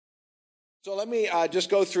So let me just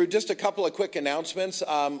go through just a couple of quick announcements.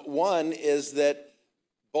 One is that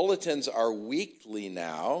bulletins are weekly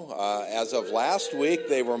now. As of last week,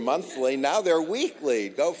 they were monthly. Now they're weekly.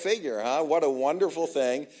 Go figure, huh? What a wonderful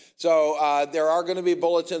thing. So there are going to be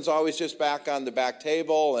bulletins always just back on the back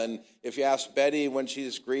table. And if you ask Betty when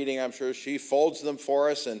she's greeting, I'm sure she folds them for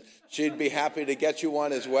us, and she'd be happy to get you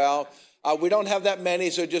one as well. We don't have that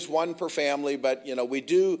many, so just one per family, but, we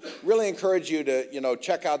do really encourage you to,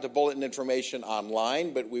 check out the bulletin information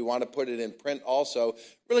online, but we want to put it in print also,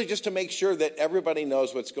 really just to make sure that everybody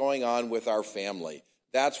knows what's going on with our family.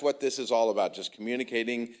 That's what this is all about, just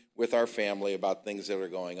communicating with our family about things that are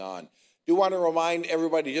going on. Do want to remind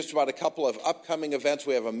everybody just about a couple of upcoming events.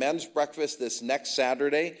 We have a men's breakfast this next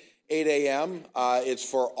Saturday, 8 a.m. It's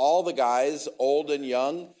for all the guys, old and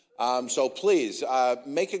young. So please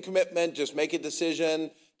make a commitment, just make a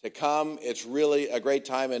decision to come. It's really a great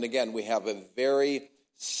time. And again, we have a very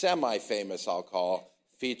semi-famous, I'll call,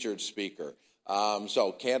 featured speaker.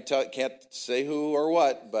 So can't say who or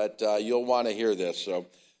what, but you'll want to hear this. So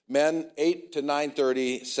men, 8 to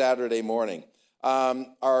 9:30 Saturday morning.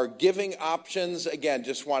 Our giving options, again,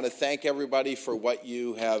 just want to thank everybody for what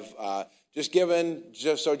you have just given,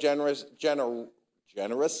 just so generously.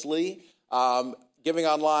 Giving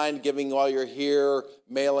online, giving while you're here,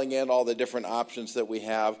 mailing in, all the different options that we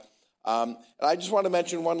have. And I just want to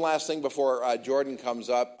mention one last thing before Jordan comes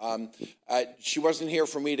up. She wasn't here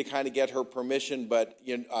for me to kind of get her permission, but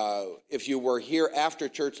if you were here after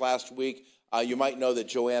church last week, you might know that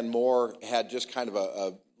Joanne Moore had just kind of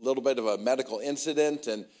a little bit of a medical incident,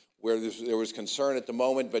 and where there was concern at the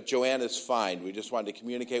moment, but Joanne is fine. We just wanted to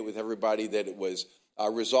communicate with everybody that it was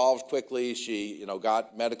resolved quickly. She,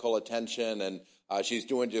 got medical attention, and she's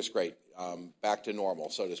doing just great, back to normal,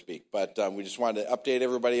 so to speak. But we just wanted to update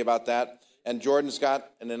everybody about that. And Jordan's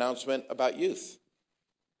got an announcement about youth.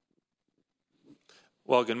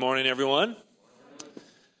 Well, good morning, everyone.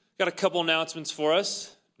 Got a couple announcements for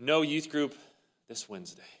us. No youth group this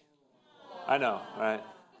Wednesday. I know, right?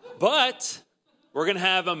 But we're going to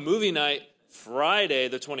have a movie night Friday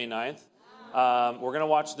the 29th. We're going to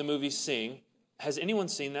watch the movie Sing. Has anyone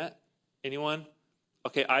seen that? Anyone?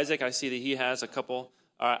 Okay, Isaac, I see that he has a couple.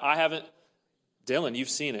 All right, I haven't. Dylan, you've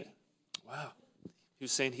seen it. Wow. He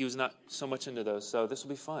was saying he was not so much into those, so this will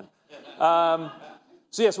be fun.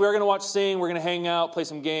 So yes, we're going to watch Sing. We're going to hang out, play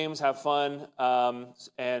some games, have fun.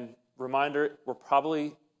 And reminder, we're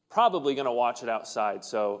probably going to watch it outside.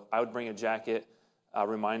 So I would bring a jacket.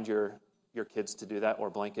 Remind your kids to do that, or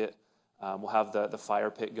blanket. We'll have the fire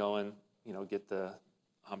pit going. Get the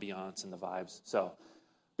ambiance and the vibes. So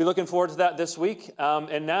be looking forward to that this week.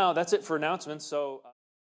 And now that's it for announcements. So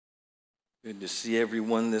good to see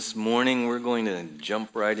everyone this morning. We're going to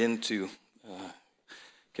jump right into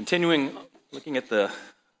continuing looking at the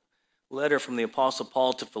letter from the Apostle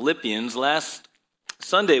Paul to Philippians. Last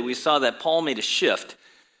Sunday, we saw that Paul made a shift.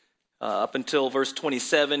 Up until verse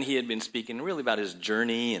 27, he had been speaking really about his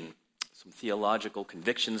journey and some theological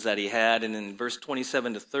convictions that he had. And in verse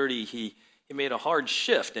 27 to 30, he made a hard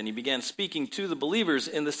shift, and he began speaking to the believers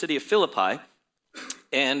in the city of Philippi.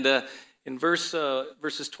 And in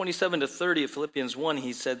verses 27 to 30 of Philippians 1,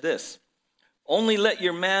 he said this: "Only let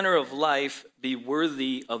your manner of life be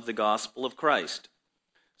worthy of the gospel of Christ,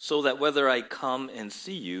 so that whether I come and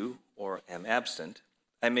see you or am absent,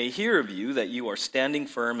 I may hear of you that you are standing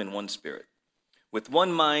firm in one spirit, with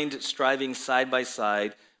one mind striving side by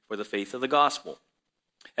side for the faith of the gospel,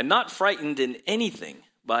 and not frightened in anything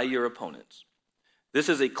by your opponents. This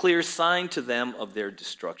is a clear sign to them of their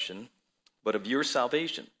destruction, but of your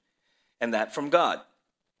salvation, and that from God.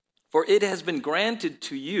 For it has been granted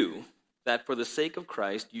to you that for the sake of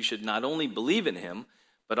Christ you should not only believe in him,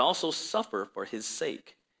 but also suffer for his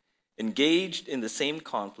sake, engaged in the same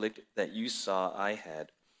conflict that you saw I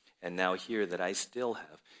had, and now hear that I still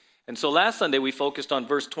have." And so last Sunday we focused on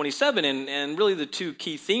verse 27, and really the two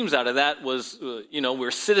key themes out of that was,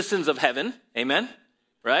 we're citizens of heaven, amen,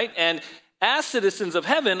 right? And as citizens of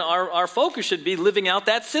heaven, our focus should be living out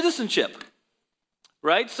that citizenship,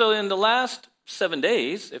 right? So in the last 7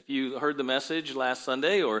 days, if you heard the message last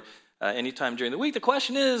Sunday or anytime during the week, the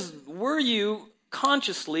question is, were you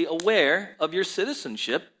consciously aware of your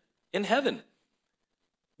citizenship in heaven?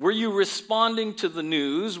 Were you responding to the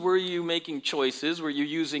news? Were you making choices? Were you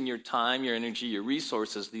using your time, your energy, your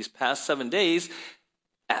resources these past 7 days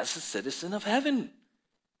as a citizen of heaven,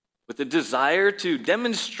 with a desire to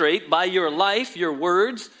demonstrate by your life, your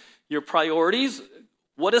words, your priorities,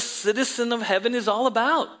 what a citizen of heaven is all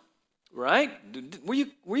about, right?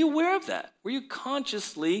 Were you aware of that? Were you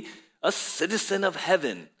consciously a citizen of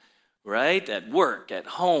heaven, right? At work, at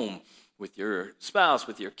home, with your spouse,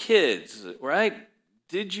 with your kids, right?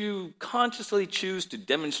 Did you consciously choose to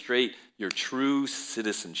demonstrate your true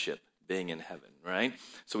citizenship, being in heaven, right?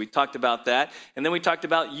 So we talked about that. And then we talked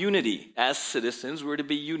about unity. As citizens, we're to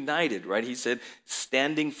be united, right? He said,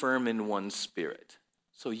 standing firm in one spirit.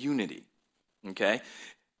 So unity, okay?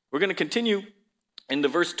 We're going to continue into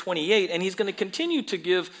verse 28, and he's going to continue to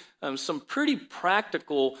give some pretty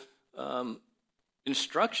practical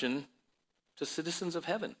instruction to citizens of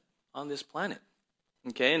heaven on this planet.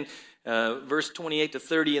 Okay, and verse 28 to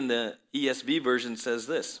 30 in the ESV version says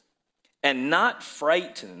this, and not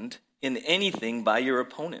frightened in anything by your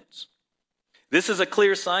opponents. This is a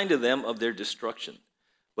clear sign to them of their destruction,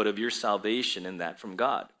 but of your salvation, and that from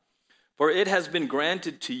God. For it has been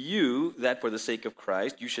granted to you that for the sake of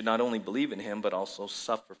Christ, you should not only believe in him, but also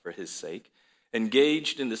suffer for his sake,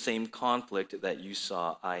 engaged in the same conflict that you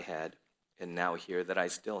saw I had, and now hear that I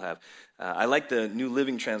still have. I like the New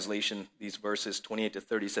Living Translation. These verses 28 to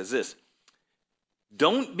 30 says this,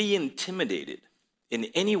 don't be intimidated in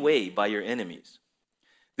any way by your enemies.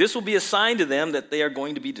 This will be a sign to them that they are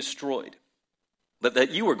going to be destroyed, but that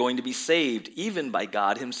you are going to be saved even by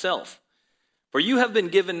God himself. For you have been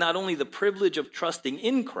given not only the privilege of trusting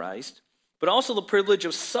in Christ, but also the privilege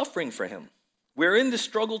of suffering for him. We're in the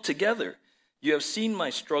struggle together. You have seen my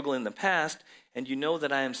struggle in the past, and you know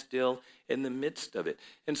that I am still in the midst of it.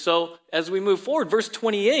 And so as we move forward, verse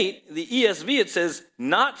 28, the ESV, it says,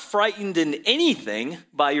 not frightened in anything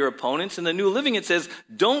by your opponents. In the New Living, it says,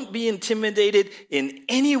 don't be intimidated in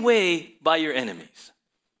any way by your enemies.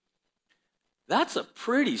 That's a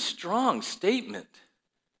pretty strong statement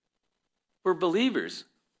for believers.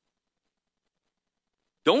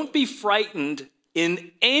 Don't be frightened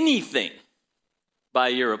in anything by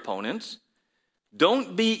your opponents.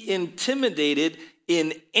 Don't be intimidated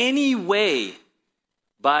in any way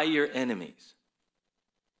by your enemies.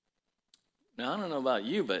 Now, I don't know about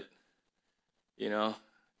you, but, I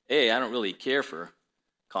don't really care for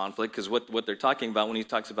conflict, because what they're talking about when he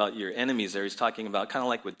talks about your enemies there, he's talking about kind of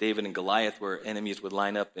like with David and Goliath, where enemies would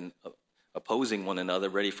line up and opposing one another,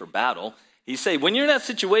 ready for battle. He say, when you're in that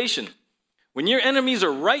situation, when your enemies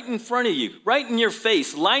are right in front of you, right in your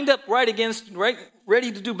face, lined up right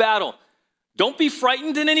ready to do battle, don't be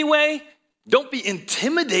frightened in any way. Don't be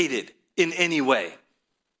intimidated in any way.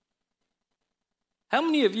 How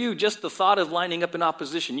many of you, just the thought of lining up in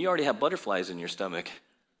opposition, you already have butterflies in your stomach?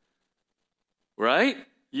 Right?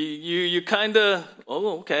 You kind of,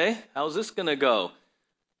 okay, how's this going to go?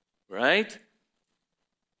 Right?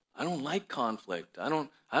 I don't like conflict. I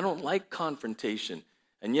don't like confrontation.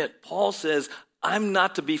 And yet Paul says, I'm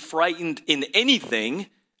not to be frightened in anything.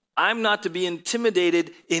 I'm not to be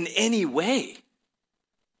intimidated in any way.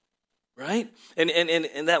 Right? And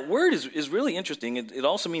that word is really interesting. It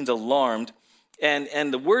also means alarmed.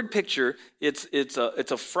 And the word picture, it's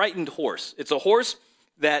a frightened horse. It's a horse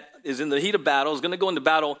that is in the heat of battle, is going to go into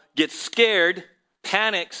battle, gets scared,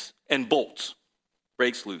 panics, and bolts,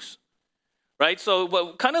 breaks loose. Right? So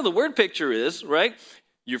what kind of the word picture is, right?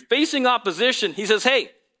 You're facing opposition. He says,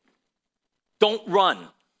 hey, don't run.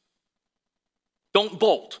 Don't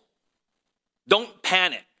bolt. Don't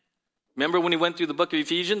panic. Remember when he went through the book of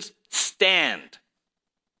Ephesians? Stand.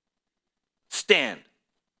 Stand.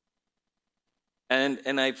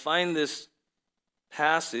 And I find this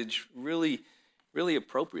passage really, really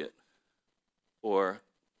appropriate for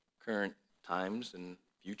current times and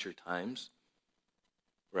future times,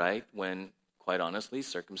 right? When, quite honestly,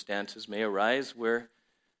 circumstances may arise where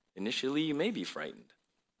initially you may be frightened.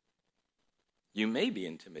 You may be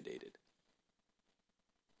intimidated.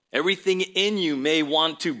 Everything in you may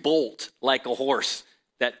want to bolt like a horse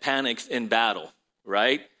that panics in battle,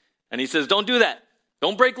 right? And he says, don't do that.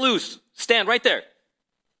 Don't break loose. Stand right there.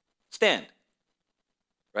 Stand.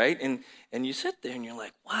 Right? And you sit there and you're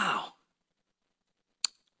like, wow.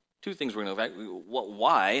 Two things we're going to know.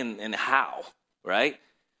 Why and how, right?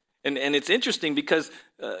 And it's interesting because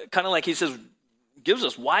kind of like he says, gives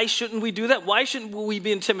us, why shouldn't we do that? Why shouldn't we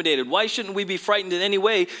be intimidated? Why shouldn't we be frightened in any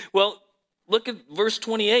way? Well, look at verse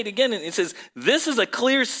 28 again. And it says, this is a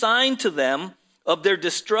clear sign to them of their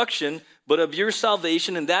destruction, but of your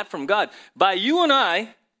salvation, and that from God. By you and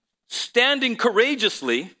I standing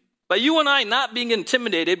courageously, by you and I not being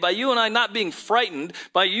intimidated, by you and I not being frightened,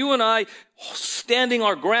 by you and I standing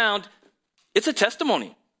our ground, it's a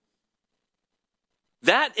testimony.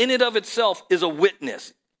 That in and of itself is a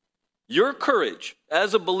witness. Your courage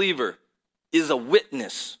as a believer is a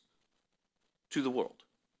witness to the world.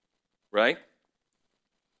 Right?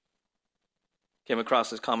 Came across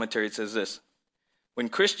this commentary. It says this. When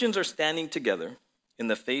Christians are standing together in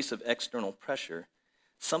the face of external pressure,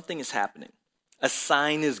 something is happening. A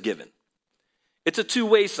sign is given. It's a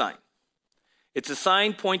two-way sign. It's a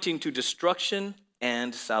sign pointing to destruction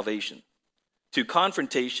and salvation, to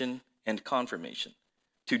confrontation and confirmation,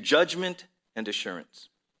 to judgment and assurance.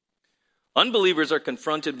 Unbelievers are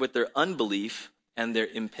confronted with their unbelief and their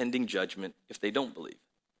impending judgment if they don't believe.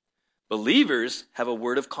 Believers have a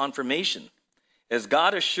word of confirmation as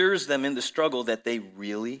God assures them in the struggle that they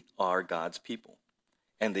really are God's people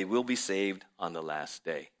and they will be saved on the last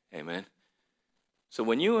day. Amen. So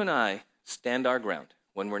when you and I stand our ground,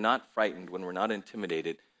 when we're not frightened, when we're not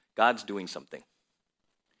intimidated, God's doing something.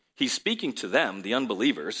 He's speaking to them, the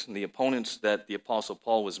unbelievers, and the opponents that the Apostle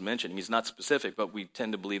Paul was mentioning. He's not specific, but we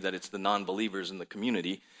tend to believe that it's the non-believers in the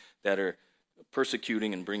community that are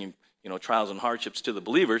persecuting and bringing, trials and hardships to the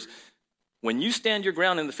believers. When you stand your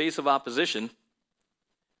ground in the face of opposition,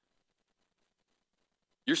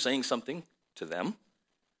 you're saying something to them,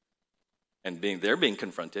 and they're being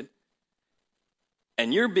confronted,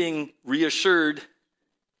 and you're being reassured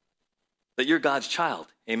that you're God's child.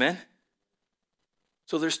 Amen?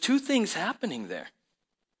 So there's two things happening there.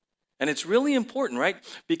 And it's really important, right?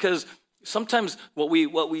 Because sometimes what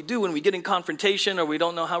we do when we get in confrontation or we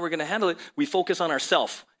don't know how we're going to handle it, we focus on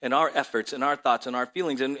ourselves and our efforts and our thoughts and our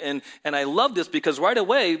feelings. And I love this because right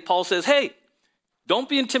away, Paul says, hey, don't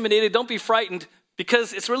be intimidated, don't be frightened,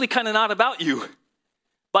 because it's really kind of not about you.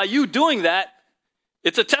 By you doing that,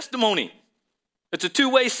 it's a testimony. It's a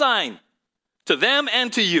two-way sign to them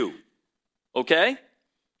and to you. Okay?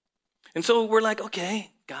 And so we're like,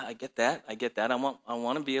 okay, God, I get that. I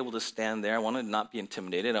want to be able to stand there. I want to not be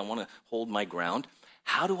intimidated. I want to hold my ground.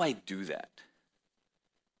 How do I do that?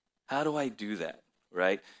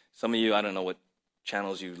 Right? Some of you, I don't know what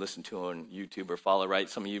channels you listen to on YouTube or follow, right?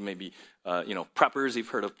 Some of you may be, preppers. You've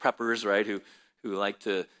heard of preppers, right? Who like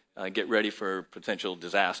to get ready for potential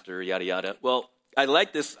disaster, yada, yada. Well, I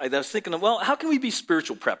like this. I was thinking, how can we be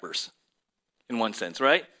spiritual preppers in one sense,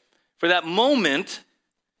 right? For that moment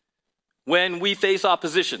when we face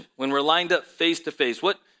opposition, when we're lined up face to face,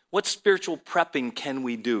 what spiritual prepping can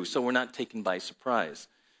we do so we're not taken by surprise,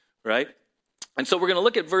 right? And so we're going to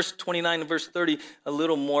look at verse 29 and verse 30 a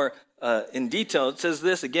little more in detail. It says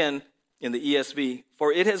this again in the ESV,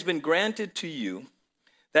 "For it has been granted to you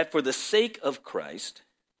that for the sake of Christ,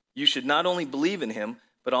 you should not only believe in him,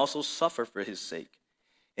 but also suffer for his sake.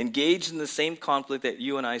 Engaged in the same conflict that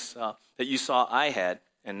you saw I had,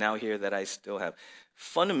 and now hear that I still have."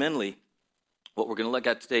 Fundamentally, what we're going to look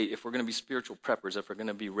at today, if we're going to be spiritual preppers, if we're going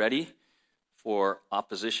to be ready for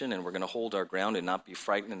opposition and we're going to hold our ground and not be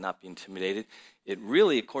frightened and not be intimidated, it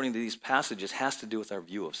really, according to these passages, has to do with our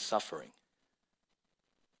view of suffering.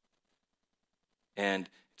 And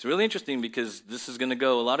it's really interesting because this is going to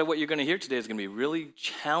go, a lot of what you're going to hear today is going to be really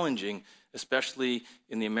challenging, especially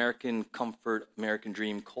in the American comfort, American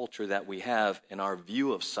dream culture that we have in our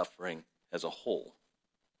view of suffering as a whole.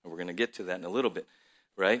 And we're going to get to that in a little bit,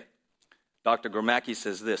 right? Dr. Gromacki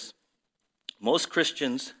says this: most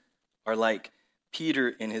Christians are like Peter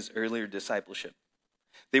in his earlier discipleship.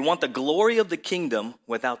 They want the glory of the kingdom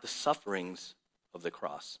without the sufferings of the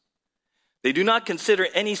cross. They do not consider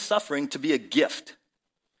any suffering to be a gift.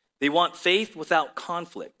 They want faith without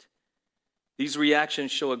conflict. These reactions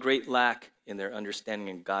show a great lack in their understanding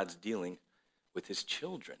of God's dealing with his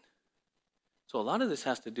children. So a lot of this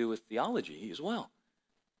has to do with theology as well,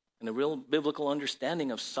 and a real biblical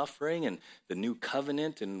understanding of suffering and the new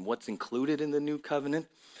covenant and what's included in the new covenant,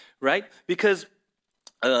 right? Because,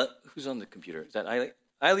 who's on the computer? Is that Eiley?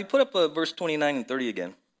 Eiley, put up verse 29 and 30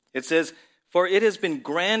 again. It says, "For it has been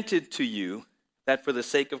granted to you that for the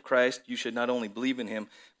sake of Christ you should not only believe in him,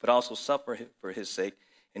 but also suffer for his sake,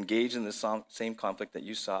 engage in the same conflict that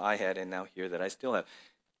you saw I had and now hear that I still have."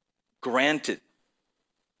 Granted.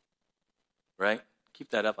 Right?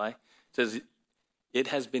 Keep that up, It says, it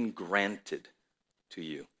has been granted to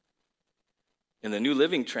you. In the New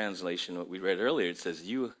Living Translation, what we read earlier, it says,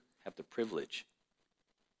 you have the privilege.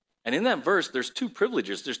 And in that verse, there's two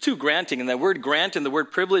privileges. There's two granting. And that word grant and the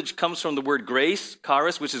word privilege comes from the word grace,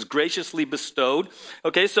 charis, which is graciously bestowed.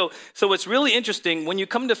 Okay, so what's really interesting, when you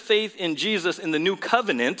come to faith in Jesus in the new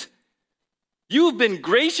covenant, you've been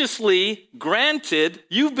graciously granted,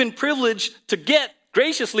 you've been privileged to get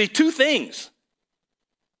graciously two things.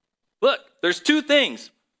 Look, there's two things.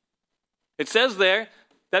 It says there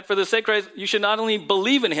that for the sake of Christ, you should not only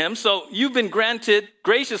believe in him, so you've been granted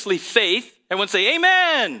graciously faith. Everyone say,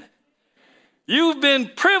 amen. You've been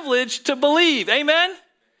privileged to believe. Amen?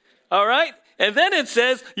 All right? And then it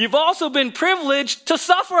says, you've also been privileged to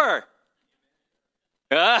suffer.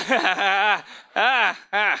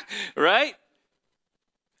 Right?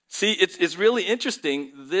 See, it's really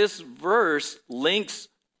interesting. This verse links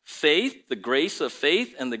Faith, the grace of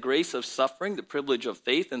faith and the grace of suffering, the privilege of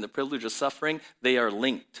faith and the privilege of suffering, they are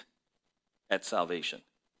linked at salvation.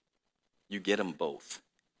 You get them both.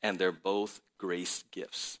 And they're both grace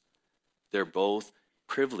gifts. They're both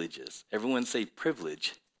privileges. Everyone say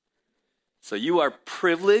privilege. So you are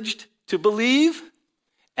privileged to believe,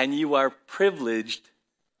 and you are privileged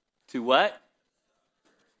to what?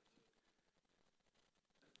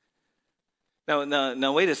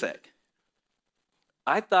 Now, wait a sec.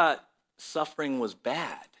 I thought suffering was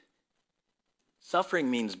bad. Suffering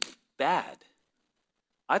means bad.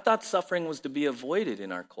 I thought suffering was to be avoided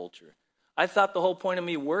in our culture. I thought the whole point of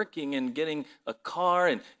me working and getting a car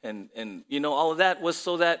and all of that was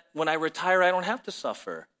so that when I retire, I don't have to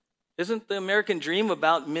suffer. Isn't the American dream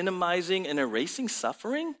about minimizing and erasing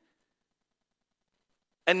suffering?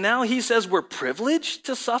 And now he says we're privileged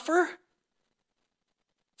to suffer?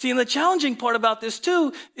 See, and the challenging part about this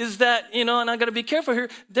too is that, and I got to be careful here,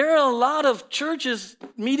 there are a lot of churches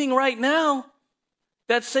meeting right now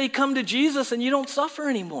that say come to Jesus and you don't suffer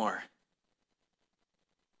anymore.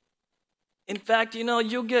 In fact,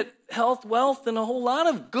 you'll get health, wealth, and a whole lot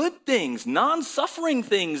of good things, non-suffering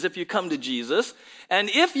things if you come to Jesus. And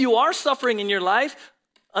if you are suffering in your life,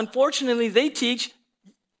 unfortunately, they teach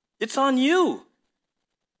it's on you.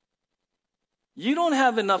 You don't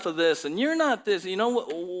have enough of this, and you're not this.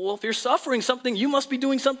 Well, if you're suffering something, you must be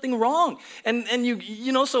doing something wrong. And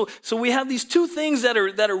so we have these two things that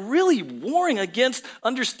are really warring against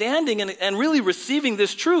understanding and really receiving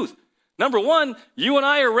this truth. Number one, you and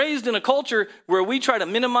I are raised in a culture where we try to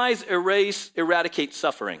minimize, erase, eradicate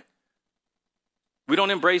suffering. We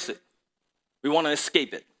don't embrace it. We want to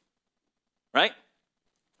escape it, right?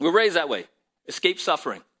 We're raised that way, escape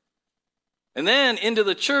suffering. And then into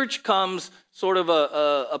the church comes sort of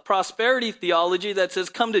a prosperity theology that says,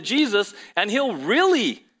 come to Jesus, and he'll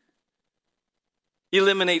really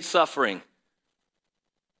eliminate suffering.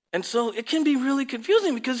 And so it can be really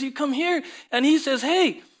confusing because you come here and he says,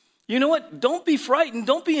 hey, you know what? Don't be frightened.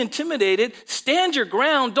 Don't be intimidated. Stand your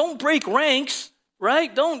ground. Don't break ranks,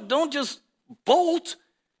 right? Don't just bolt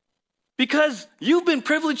because you've been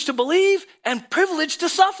privileged to believe and privileged to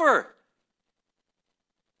suffer.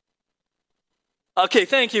 Okay,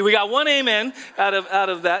 thank you. We got one amen out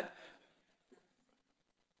of that.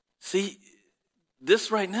 See,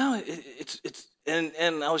 this right now,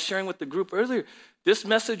 and I was sharing with the group earlier, this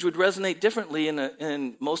message would resonate differently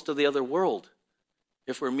in most of the other world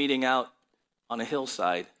if we're meeting out on a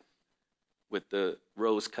hillside with the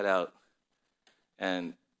rows cut out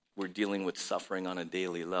and we're dealing with suffering on a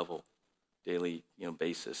daily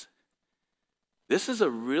basis. This is a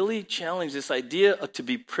really challenge, this idea of to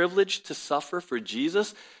be privileged to suffer for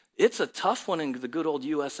Jesus. It's a tough one in the good old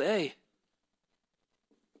USA.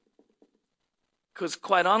 Because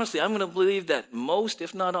quite honestly, I'm going to believe that most,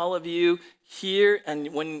 if not all of you here,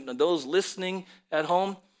 and when those listening at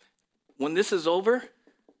home, when this is over,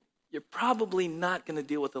 you're probably not going to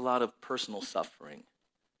deal with a lot of personal suffering.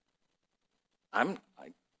 I'm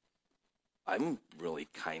really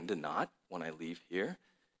kind of not when I leave here.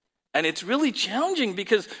 And it's really challenging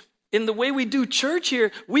because in the way we do church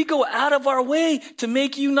here, we go out of our way to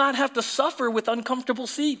make you not have to suffer with uncomfortable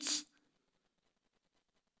seats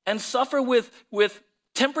and suffer with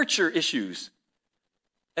temperature issues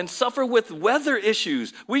and suffer with weather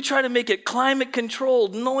issues. We try to make it climate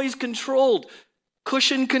controlled, noise controlled,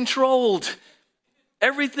 cushion controlled.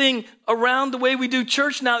 Everything around the way we do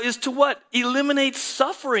church now is to what? Eliminate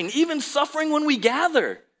suffering, even suffering when we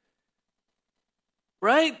gather.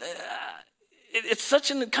 Right? It's such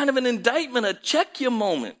a kind of an indictment, a check you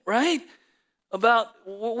moment, right? About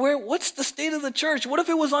what's the state of the church? What if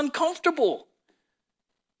it was uncomfortable?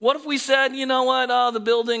 What if we said, you know what, the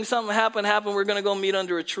building, something happened, we're going to go meet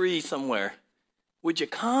under a tree somewhere. Would you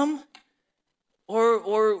come?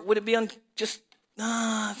 Or would it be it's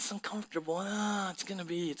uncomfortable, it's going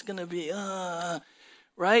to be,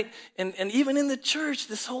 right? And even in the church,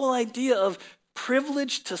 this whole idea of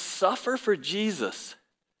privilege to suffer for Jesus.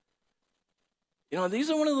 These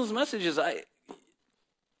are one of those messages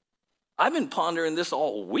I've been pondering this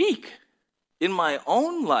all week in my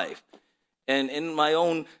own life and in my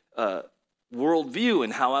own worldview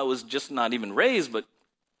and how I was just not even raised, but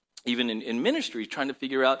even in ministry, trying to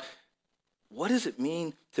figure out what does it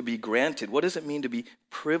mean to be granted? What does it mean to be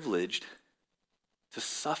privileged to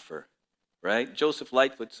suffer, right? Joseph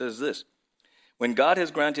Lightfoot says this: when God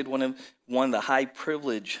has granted one the high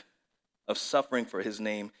privilege of suffering for his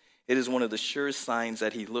name, it is one of the surest signs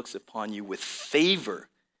that he looks upon you with favor,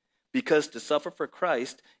 because to suffer for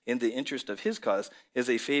Christ in the interest of his cause is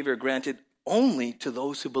a favor granted only to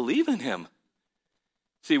those who believe in him.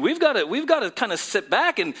 See, we've got to kind of sit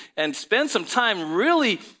back and spend some time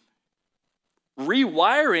really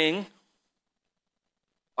rewiring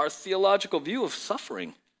our theological view of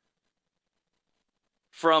suffering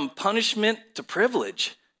from punishment to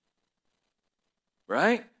privilege,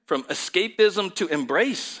 right? From escapism to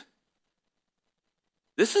embrace.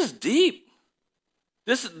 This is deep.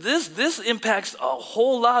 This impacts a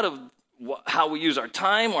whole lot of how we use our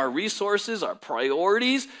time, our resources, our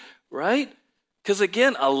priorities, right? Because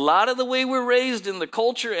again, a lot of the way we're raised in the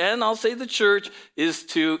culture, and I'll say the church, is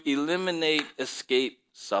to eliminate, escape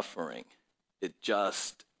suffering. It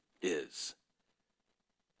just is.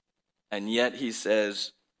 And yet he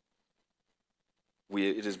says,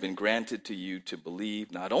 it has been granted to you to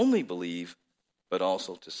believe, not only believe, but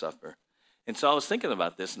also to suffer. And so I was thinking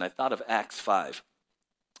about this, and I thought of Acts 5.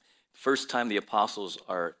 First time the apostles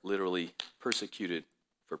are literally persecuted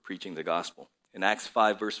for preaching the gospel. In Acts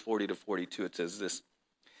 5, verse 40 to 42, it says this.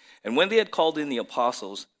 And when they had called in the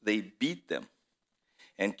apostles, they beat them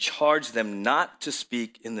and charged them not to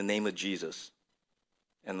speak in the name of Jesus,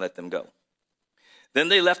 and let them go. Then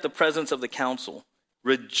they left the presence of the council,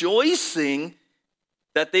 rejoicing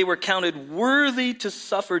that they were counted worthy to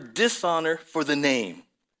suffer dishonor for the name.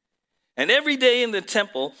 And every day in the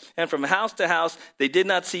temple and from house to house, they did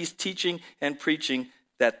not cease teaching and preaching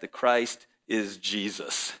that the Christ is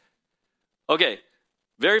Jesus. Okay,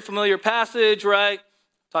 very familiar passage, right?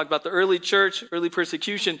 Talk about the early church, early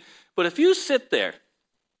persecution. But if you sit there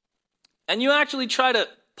and you actually try to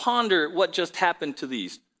ponder what just happened to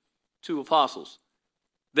these two apostles,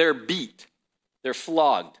 they're beat, they're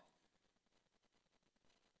flogged,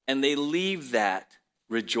 and they leave that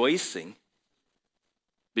rejoicing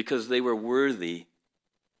because they were worthy,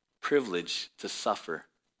 privileged to suffer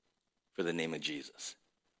for the name of Jesus.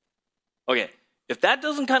 Okay, if that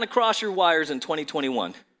doesn't kind of cross your wires in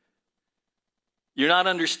 2021, you're not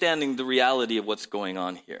understanding the reality of what's going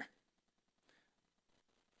on here.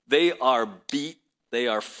 They are beat, they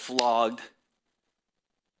are flogged,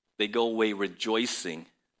 they go away rejoicing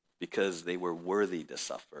because they were worthy to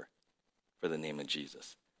suffer for the name of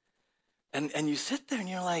Jesus. And you sit there and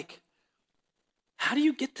you're like, how do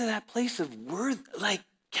you get to that place of worth, like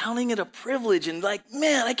counting it a privilege and like,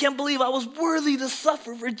 man, I can't believe I was worthy to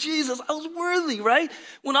suffer for Jesus. I was worthy, right?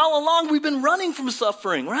 When all along we've been running from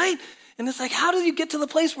suffering, right? And it's like, how do you get to the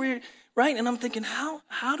place where you're, right? And I'm thinking, how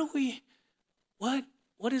do we,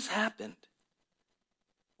 what has happened?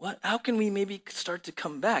 How can we maybe start to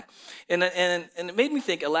come back? And it made me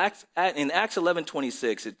think, in Acts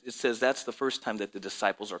 11:26, it says that's the first time that the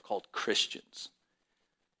disciples are called Christians.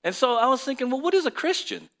 And so I was thinking, well, what is a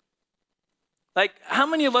Christian? Like, how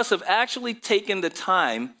many of us have actually taken the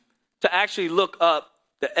time to actually look up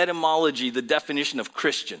the etymology, the definition of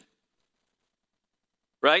Christian?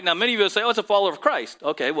 Right? Now, many of you say, oh, it's a follower of Christ.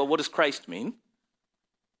 Okay, well, what does Christ mean?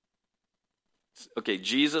 Okay,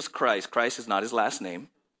 Jesus Christ. Christ is not his last name.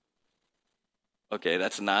 Okay,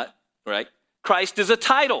 that's not, right? Christ is a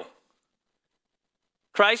title.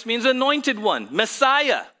 Christ means anointed one,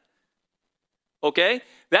 Messiah. Okay?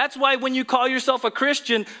 That's why when you call yourself a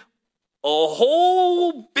Christian, a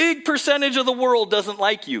whole big percentage of the world doesn't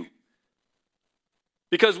like you.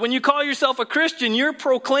 Because when you call yourself a Christian, you're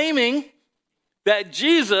proclaiming that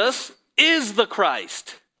Jesus is the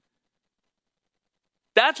Christ.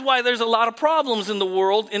 That's why there's a lot of problems in the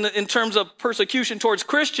world in terms of persecution towards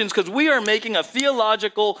Christians, because we are making a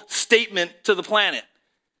theological statement to the planet.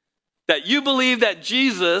 That you believe that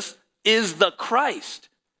Jesus is the Christ.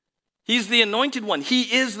 He's the anointed one. He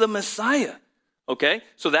is the Messiah. Okay?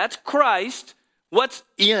 So that's Christ. What's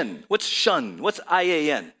in? What's shun? What's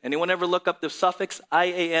IAN? Anyone ever look up the suffix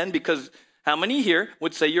IAN? Because how many here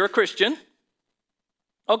would say you're a Christian?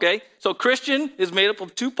 Okay, so Christian is made up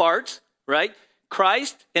of two parts, right?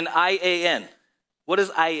 Christ and IAN. What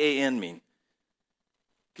does IAN mean?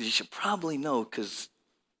 Because you should probably know, because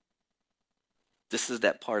this is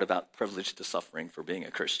that part about privilege to suffering for being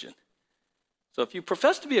a Christian. So if you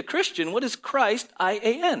profess to be a Christian, what is Christ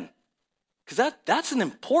IAN? Because that's an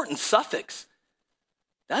important suffix.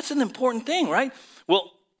 That's an important thing, right?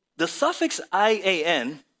 Well, the suffix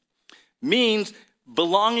IAN means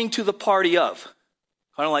belonging to the party of.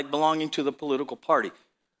 Kind of like belonging to the political party.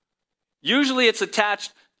 Usually it's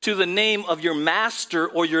attached to the name of your master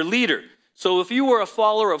or your leader. So if you were a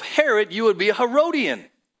follower of Herod, you would be a Herodian.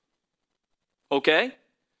 Okay?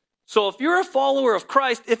 So if you're a follower of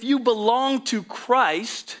Christ, if you belong to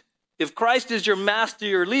Christ, if Christ is your master,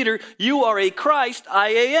 your leader, you are a Christ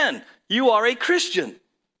IAN. You are a Christian.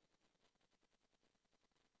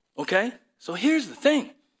 Okay? So here's the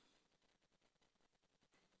thing.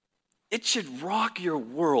 It should rock your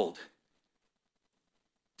world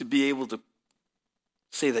to be able to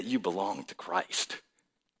say that you belong to Christ.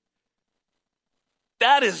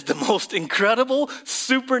 That is the most incredible,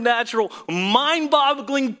 supernatural,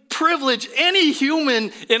 mind-boggling privilege any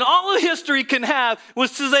human in all of history can have,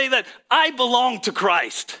 was to say that I belong to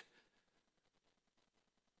Christ.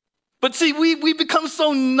 But see, we become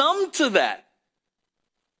so numb to that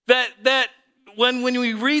when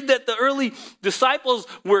we read that the early disciples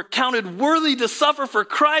were counted worthy to suffer for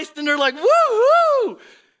Christ, and they're like, woo-hoo,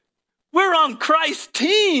 we're on Christ's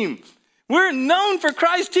team. We're known for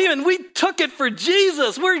Christ's team, and we took it for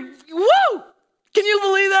Jesus. Woo! Can you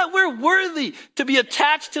believe that? We're worthy to be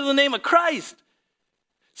attached to the name of Christ.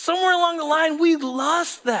 Somewhere along the line, we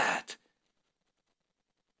lost that.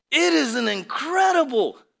 It is an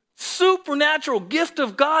incredible, supernatural gift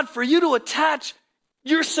of God for you to attach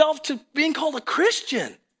yourself to being called a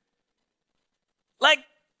Christian. Like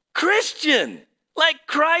Christian. Like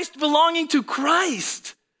Christ belonging to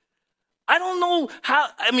Christ. I don't know how,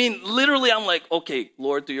 literally I'm like, okay,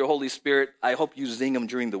 Lord, through your Holy Spirit, I hope you zing them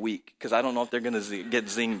during the week, because I don't know if they're going to get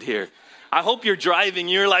zinged here. I hope you're driving,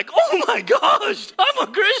 you're like, oh my gosh, I'm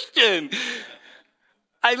a Christian.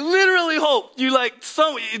 I literally hope you like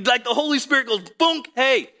the Holy Spirit goes, boom,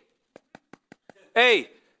 hey,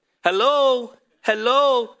 hello.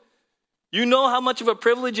 You know how much of a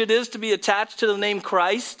privilege it is to be attached to the name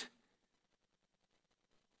Christ?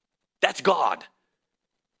 That's God.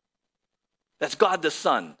 That's God the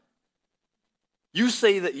Son. You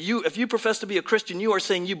say that if you profess to be a Christian, you are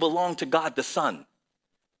saying you belong to God the Son.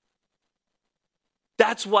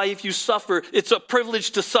 That's why if you suffer, it's a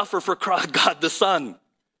privilege to suffer for God the Son.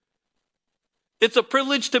 It's a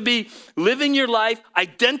privilege to be living your life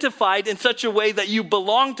identified in such a way that you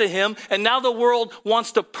belong to him, and now the world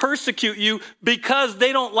wants to persecute you because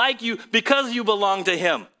they don't like you because you belong to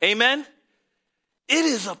him. Amen? It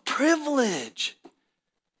is a privilege.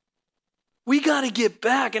 We got to get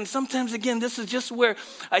back. And sometimes, again, this is just where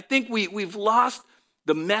I think we've lost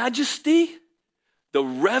the majesty, the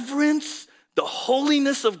reverence, the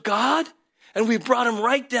holiness of God, and we brought him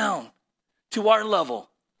right down to our level.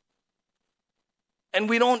 And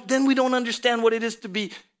we don't understand what it is to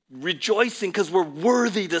be rejoicing because we're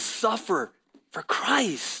worthy to suffer for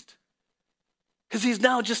Christ. Because he's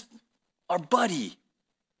now just our buddy.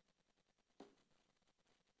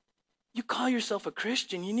 You call yourself a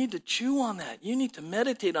Christian, you need to chew on that. You need to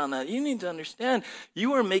meditate on that. You need to understand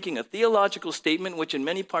you are making a theological statement, which in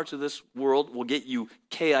many parts of this world will get you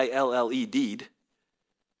KILLED.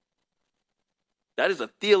 That is a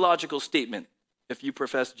theological statement if you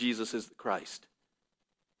profess Jesus is the Christ.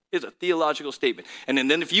 It's a theological statement. And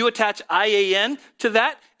then if you attach IAN to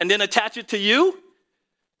that and then attach it to you,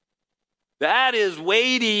 that is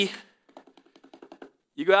weighty.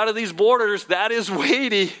 You go out of these borders, that is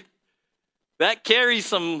weighty. That carries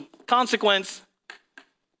some consequence.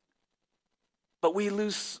 But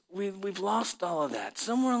we've lost all of that.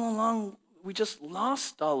 Somewhere along, we just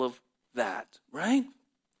lost all of that, right?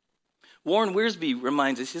 Warren Wiersbe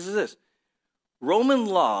reminds us, he says this, Roman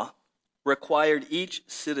law required each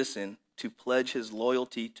citizen to pledge his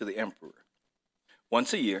loyalty to the emperor.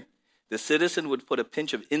 Once a year, the citizen would put a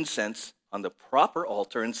pinch of incense on the proper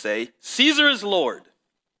altar and say, Caesar is Lord.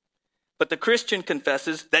 But the Christian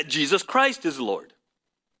confesses that Jesus Christ is Lord.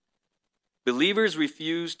 Believers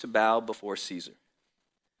refuse to bow before Caesar.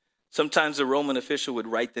 Sometimes a Roman official would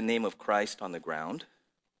write the name of Christ on the ground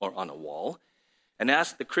or on a wall and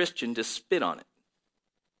ask the Christian to spit on it.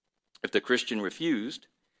 If the Christian refused,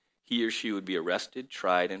 he or she would be arrested,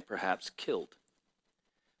 tried, and perhaps killed.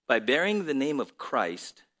 By bearing the name of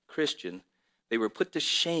Christ, Christian, they were put to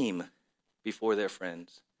shame before their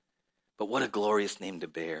friends. But what a glorious name to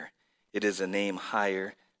bear. It is a name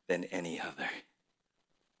higher than any other.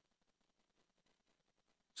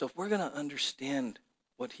 So if we're going to understand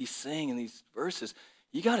what he's saying in these verses,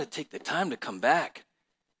 you got to take the time to come back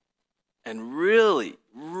and really,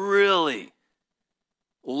 really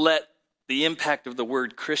let the impact of the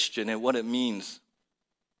word Christian and what it means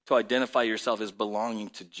to identify yourself as belonging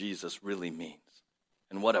to Jesus really means.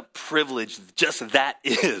 And what a privilege just that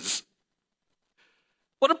is.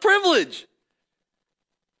 What a privilege.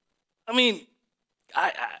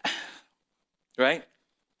 Right?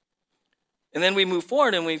 And then we move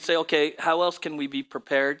forward and we say, okay, how else can we be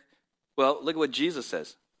prepared? Well, look at what Jesus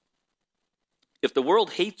says. If the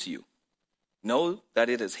world hates you, know that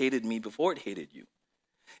it has hated me before it hated you.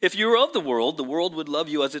 If you were of the world would love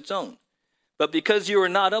you as its own. But because you are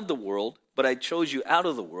not of the world, but I chose you out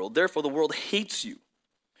of the world, therefore the world hates you.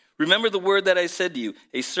 Remember the word that I said to you,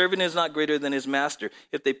 a servant is not greater than his master.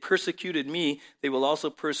 If they persecuted me, they will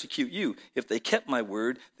also persecute you. If they kept my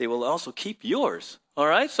word, they will also keep yours. All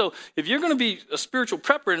right? So if you're going to be a spiritual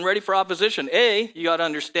prepper and ready for opposition, A, you got to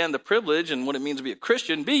understand the privilege and what it means to be a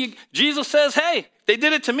Christian. B, Jesus says, hey, if they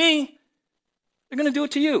did it to me, they're going to do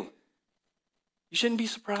it to you. You shouldn't be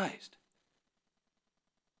surprised.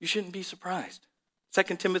 You shouldn't be surprised. 2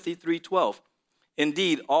 Timothy 3:12.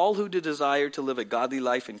 Indeed, all who do desire to live a godly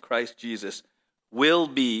life in Christ Jesus will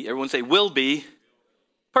be, everyone say, will be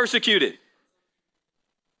persecuted.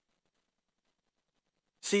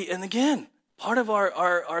 See, and again, part of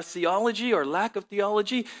our theology or lack of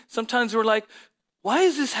theology, sometimes we're like, why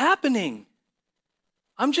is this happening?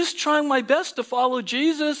 I'm just trying my best to follow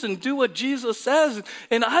Jesus and do what Jesus says.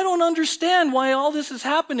 And I don't understand why all this is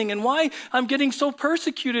happening and why I'm getting so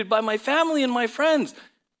persecuted by my family and my friends.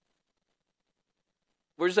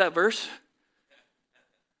 Where's that verse?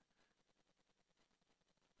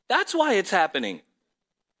 That's why it's happening.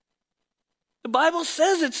 The Bible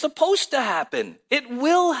says it's supposed to happen. It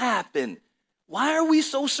will happen. Why are we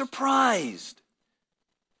so surprised?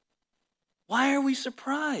 Why are we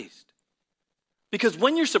surprised? Because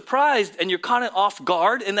when you're surprised and you're caught off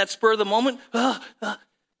guard in that spur of the moment,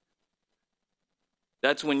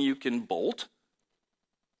 that's when you can bolt.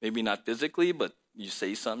 Maybe not physically, but you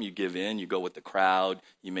say something, you give in, you go with the crowd,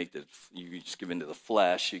 you just give into the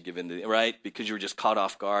flesh, you give into, right? Because you were just caught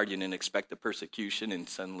off guard, you didn't expect the persecution, and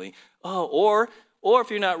suddenly, or if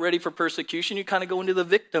you're not ready for persecution, you kind of go into the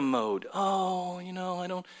victim mode. I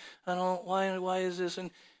don't, why is this?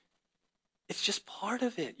 And it's just part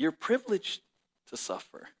of it. You're privileged to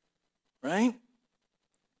suffer, right?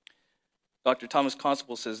 Dr. Thomas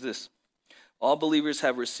Constable says this: all believers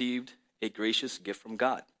have received a gracious gift from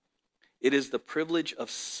God. It is the privilege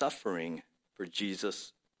of suffering for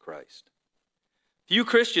Jesus Christ. Few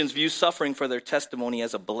Christians view suffering for their testimony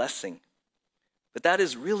as a blessing, but that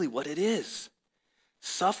is really what it is.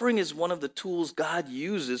 Suffering is one of the tools God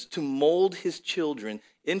uses to mold his children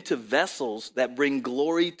into vessels that bring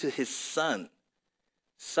glory to his Son.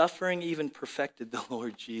 Suffering even perfected the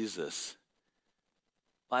Lord Jesus.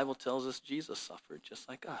 The Bible tells us Jesus suffered just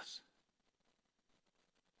like us.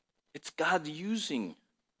 It's God using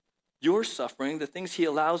your suffering, the things he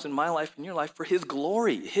allows in my life and your life, for his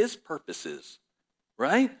glory, his purposes,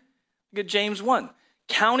 right? Look at James 1.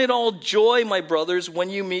 Count it all joy, my brothers, when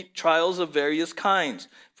you meet trials of various kinds.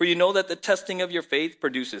 For you know that the testing of your faith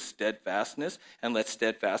produces steadfastness, and let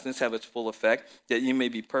steadfastness have its full effect, that you may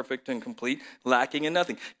be perfect and complete, lacking in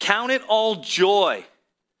nothing. Count it all joy.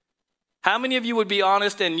 How many of you would be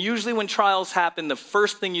honest, and usually when trials happen, the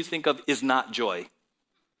first thing you think of is not joy?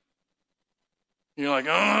 You're like,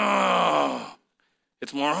 oh,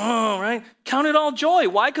 it's more, oh, right? Count it all joy.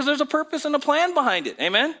 Why? Because there's a purpose and a plan behind it.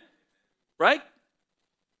 Amen? Right?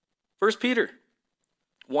 1 Peter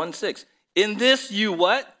 1:6. In this you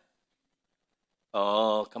what?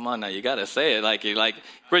 Oh, come on now. You got to say it like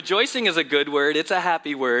rejoicing is a good word. It's a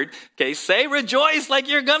happy word. Okay, say rejoice like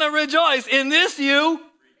you're going to rejoice. In this you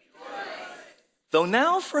rejoice. Though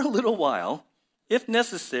now for a little while, if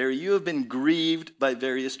necessary, you have been grieved by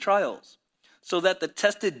various trials, so that the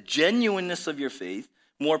tested genuineness of your faith,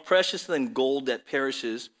 more precious than gold that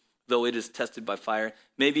perishes, though it is tested by fire,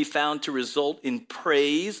 may be found to result in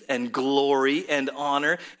praise and glory and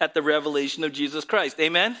honor at the revelation of Jesus Christ.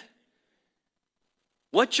 Amen?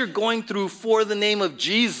 What you're going through for the name of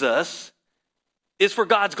Jesus is for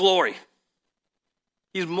God's glory.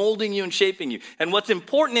 He's molding you and shaping you. And what's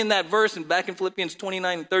important in that verse, and back in Philippians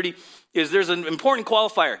 29:30, is there's an important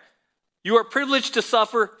qualifier. You are privileged to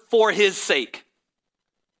suffer for his sake,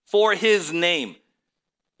 for his name.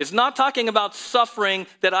 It's not talking about suffering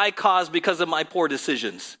that I caused because of my poor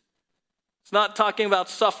decisions. It's not talking about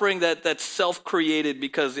suffering that's self-created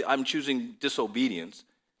because I'm choosing disobedience.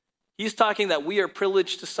 He's talking that we are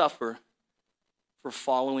privileged to suffer for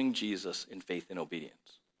following Jesus in faith and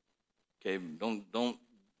obedience. Okay, don't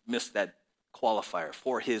miss that qualifier,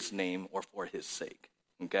 for his name or for his sake.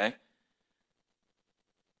 Okay?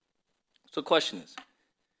 So the question is,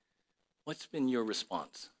 what's been your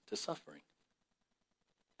response to suffering?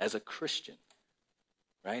 As a Christian,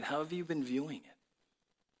 right? How have you been viewing it?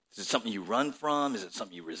 Is it something you run from? Is it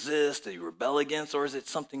something you resist, that you rebel against? Or is it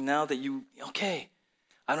something now that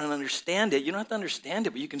I don't understand it. You don't have to understand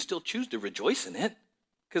it, but you can still choose to rejoice in it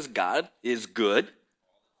because God is good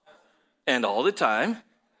and all the time,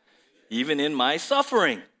 even in my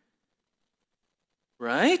suffering.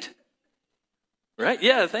 Right? Right?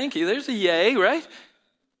 Yeah, thank you. There's a yay, right?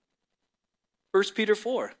 1 Peter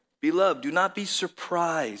 4. Beloved, do not be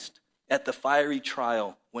surprised at the fiery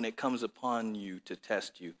trial when it comes upon you to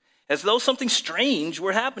test you, as though something strange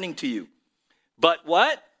were happening to you. But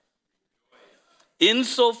what?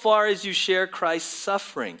 Insofar as you share Christ's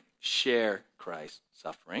suffering,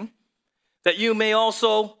 that you may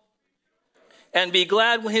also and be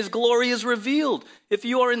glad when his glory is revealed. If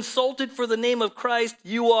you are insulted for the name of Christ,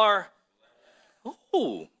 you are,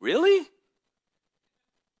 oh, really?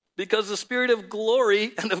 Because the Spirit of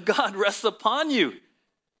glory and of God rests upon you.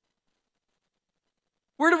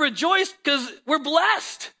 We're to rejoice because we're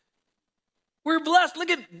blessed. We're blessed.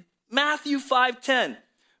 Look at Matthew 5:10.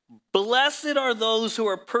 Blessed are those who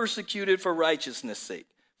are persecuted for righteousness' sake,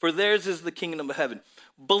 for theirs is the kingdom of heaven.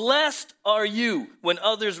 Blessed are you when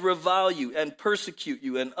others revile you and persecute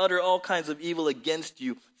you and utter all kinds of evil against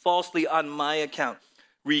you falsely on my account.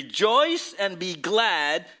 Rejoice and be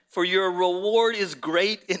glad, for your reward is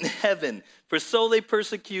great in heaven. For so they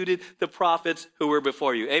persecuted the prophets who were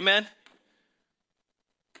before you. Amen?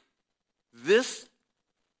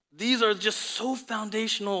 These are just so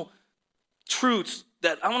foundational truths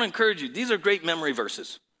that I want to encourage you. These are great memory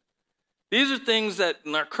verses. These are things that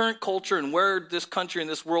in our current culture and where this country and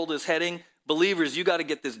this world is heading, believers, you got to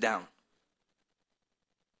get this down.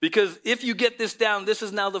 Because if you get this down, this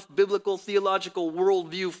is now the biblical theological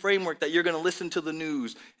worldview framework that you're going to listen to the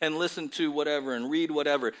news and listen to whatever and read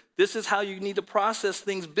whatever. This is how you need to process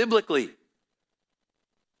things biblically.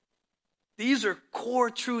 These are core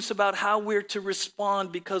truths about how we're to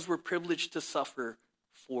respond because we're privileged to suffer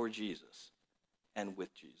for Jesus and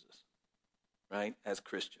with Jesus, right, as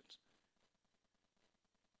Christians.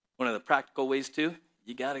 One of the practical ways too,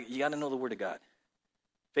 you gotta know the Word of God.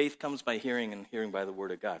 Faith comes by hearing, and hearing by the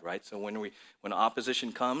Word of God, right? So when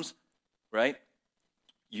opposition comes, right,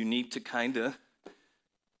 you need to kind of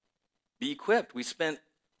be equipped. We spent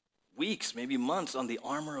weeks, maybe months, on the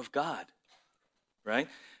armor of God, right?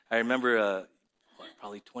 I remember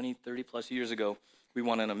probably 20, 30 plus years ago, we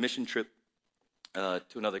went on a mission trip to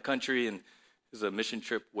another country, and it was a mission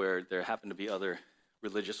trip where there happened to be other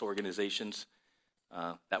religious organizations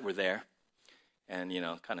that were there and,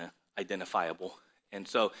 kind of identifiable. And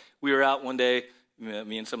so we were out one day,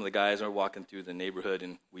 me and some of the guys are walking through the neighborhood,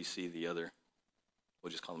 and we see the other,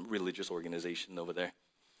 we'll just call them religious organization over there,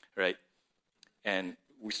 right? And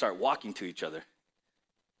we start walking to each other.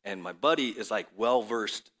 And my buddy is like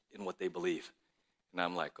well-versed in what they believe. And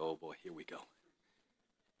I'm like, oh boy, here we go.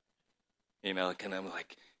 And I'm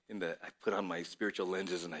like, I put on my spiritual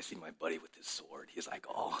lenses and I see my buddy with his sword. He's like,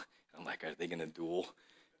 oh. I'm like, are they going to duel?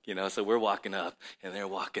 So we're walking up and they're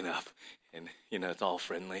walking up and, it's all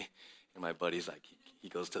friendly. And my buddy's like, he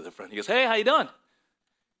goes to the front. He goes, hey, how you doing? And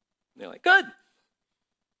they're like, good.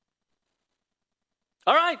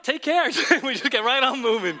 All right, take care. We just get right on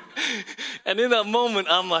moving. And in that moment,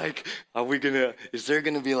 I'm like, is there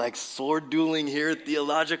going to be like sword dueling here,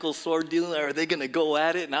 theological sword dueling? Or are they going to go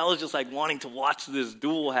at it? And I was just like wanting to watch this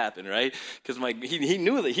duel happen, right? Because he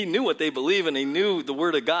knew what they believe, and he knew the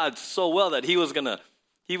Word of God so well that he was going to,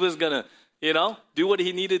 do what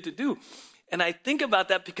he needed to do. And I think about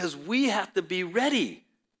that because we have to be ready.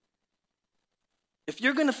 If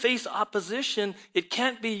you're going to face opposition, it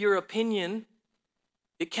can't be your opinion.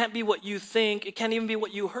 It can't be what you think. It can't even be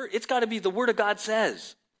what you heard. It's got to be the Word of God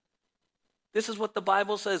says. This is what the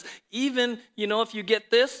Bible says. Even, if you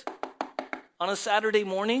get this on a Saturday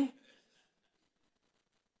morning,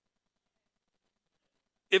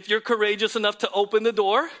 if you're courageous enough to open the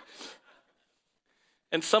door,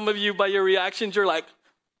 and some of you, by your reactions, you're like,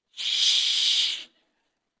 shh.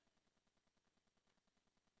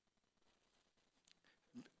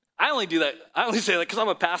 I only say that because I'm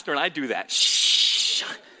a pastor and I do that. Shh.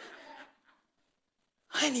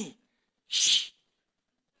 Honey, shh.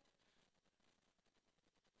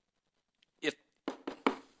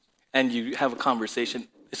 And you have a conversation,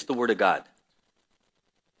 it's the Word of God.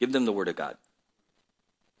 Give them the Word of God.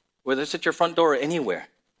 Whether it's at your front door or anywhere,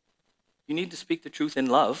 you need to speak the truth in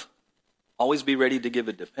love. Always be ready to give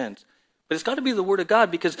a defense. But it's got to be the Word of God,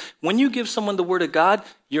 because when you give someone the Word of God,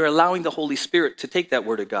 you're allowing the Holy Spirit to take that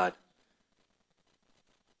Word of God.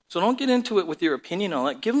 So don't get into it with your opinion on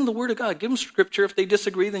it. Give them the Word of God. Give them Scripture. If they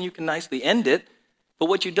disagree, then you can nicely end it. But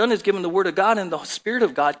what you've done is give them the Word of God, and the Spirit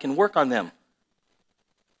of God can work on them.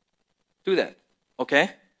 Do that,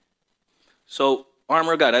 okay? So,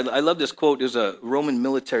 armor of God. I love this quote. There's a Roman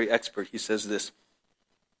military expert. He says this: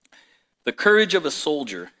 the courage of a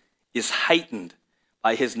soldier is heightened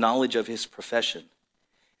by his knowledge of his profession,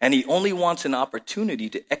 and he only wants an opportunity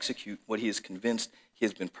to execute what he is convinced he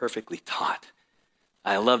has been perfectly taught.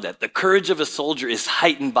 I love that. The courage of a soldier is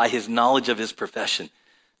heightened by his knowledge of his profession.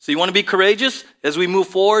 So you want to be courageous as we move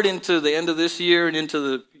forward into the end of this year and into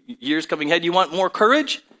the years coming ahead? You want more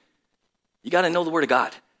courage? You got to know the Word of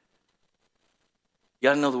God. You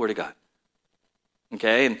got to know the Word of God.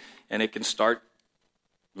 Okay? And it can start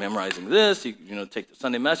memorizing this. You take the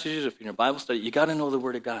Sunday messages. If you're in a Bible study, you got to know the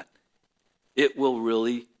Word of God. It will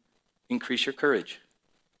really increase your courage.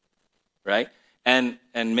 Right? And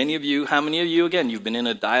many of you, how many of you, again, you've been in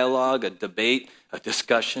a dialogue, a debate, a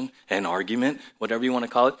discussion, an argument, whatever you want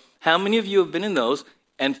to call it. How many of you have been in those?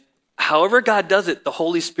 And however God does it, the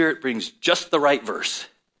Holy Spirit brings just the right verse.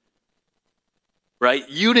 Right?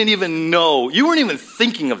 You didn't even know. You weren't even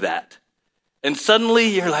thinking of that. And suddenly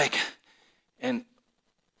you're like, and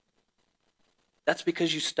that's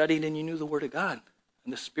because you studied and you knew the Word of God.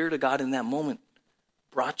 And the Spirit of God in that moment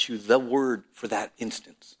brought you the word for that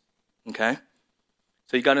instance. Okay?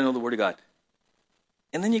 So you got to know the Word of God.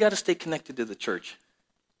 And then you got to stay connected to the church.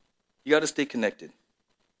 You got to stay connected.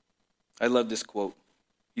 I love this quote.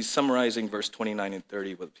 He's summarizing verse 29 and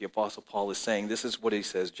 30, what the Apostle Paul is saying. This is what he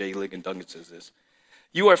says. J. Ligon Duncan says this.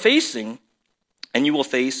 You are facing, and you will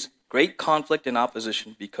face, great conflict and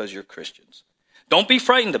opposition because you're Christians. Don't be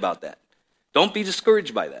frightened about that. Don't be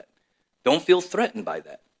discouraged by that. Don't feel threatened by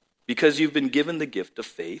that. Because you've been given the gift of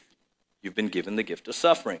faith. You've been given the gift of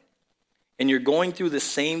suffering. And you're going through the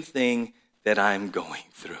same thing that I'm going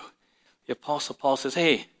through. The Apostle Paul says,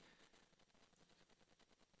 hey,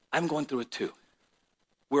 I'm going through it too.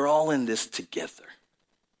 We're all in this together.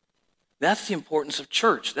 That's the importance of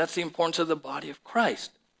church. That's the importance of the body of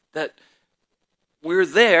Christ. That we're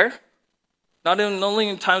there, not only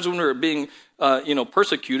in times when we're being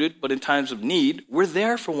persecuted, but in times of need, we're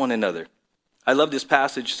there for one another. I love this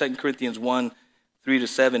passage, 2 Corinthians 1,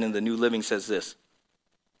 3-7 in the New Living says this.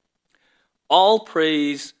 All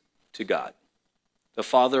praise to God, the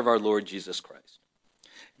Father of our Lord Jesus Christ.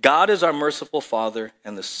 God is our merciful Father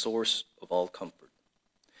and the source of all comfort.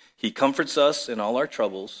 He comforts us in all our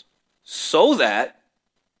troubles so that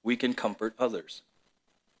we can comfort others.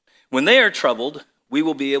 When they are troubled, we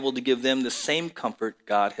will be able to give them the same comfort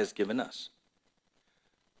God has given us.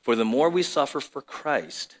 For the more we suffer for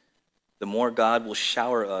Christ, the more God will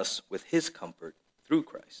shower us with his comfort through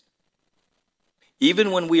Christ.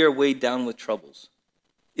 Even when we are weighed down with troubles,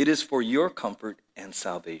 it is for your comfort and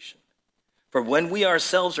salvation. For when we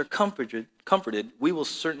ourselves are comforted, we will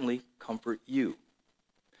certainly comfort you.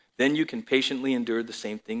 Then you can patiently endure the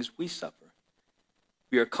same things we suffer.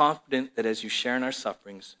 We are confident that as you share in our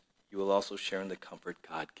sufferings, you will also share in the comfort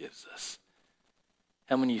God gives us.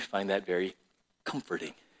 How many of you find that very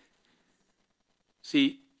comforting?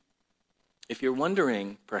 See, if you're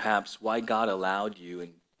wondering perhaps why God allowed you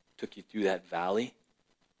and took you through that valley,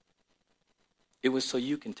 it was so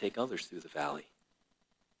you can take others through the valley.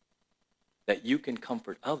 That you can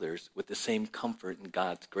comfort others with the same comfort and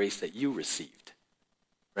God's grace that you received.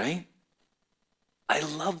 Right? I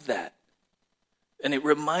love that. And it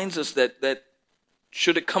reminds us that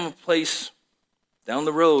should it come a place down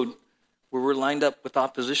the road where we're lined up with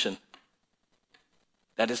opposition,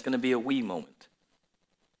 that is going to be a we moment.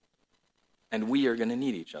 And we are going to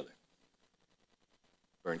need each other.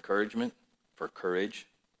 For encouragement, for courage,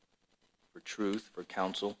 for truth, for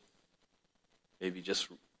counsel, maybe just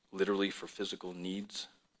literally for physical needs,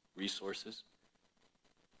 resources.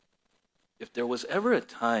 If there was ever a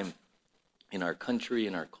time in our country,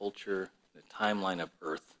 in our culture, the timeline of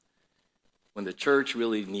earth, when the church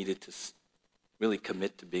really needed to really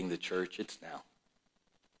commit to being the church, it's now.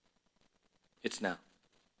 It's now.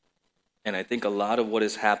 And I think a lot of what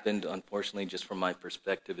has happened, unfortunately, just from my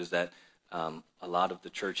perspective, is that a lot of the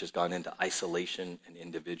church has gone into isolation and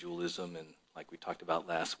individualism, and like we talked about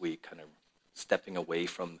last week, kind of stepping away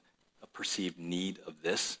from a perceived need of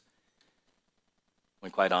this.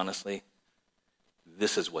 When quite honestly,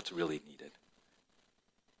 this is what's really needed.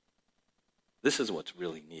 This is what's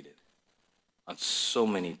really needed on so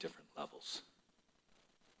many different levels.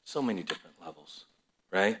 So many different levels,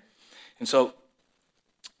 right? And so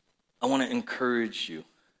I want to encourage you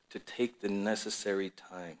to take the necessary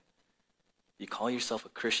time. You call yourself a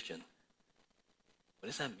Christian. What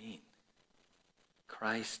does that mean?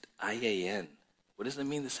 Christ, I-A-N. What does it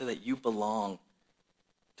mean to say that you belong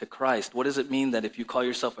to Christ? What does it mean that if you call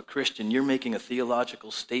yourself a Christian, you're making a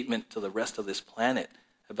theological statement to the rest of this planet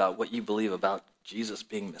about what you believe about Jesus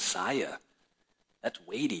being Messiah? That's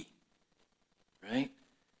weighty, right?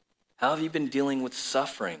 How have you been dealing with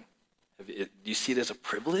suffering? Do you see it as a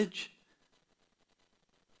privilege?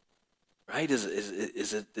 Right?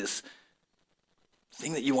 Is it this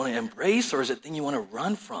thing that you want to embrace, or is it a thing you want to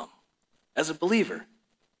run from as a believer?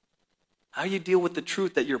 How do you deal with the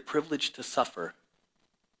truth that you're privileged to suffer?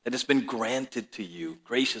 That it's been granted to you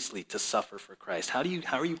graciously to suffer for Christ. How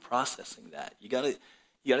are you processing that? You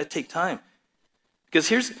gotta take time. Because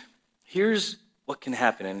here's what can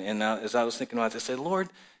happen? And as I was thinking about this, I said, Lord,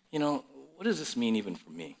 what does this mean even for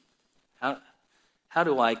me? How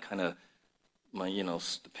do I kind of,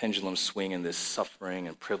 the pendulum swing in this suffering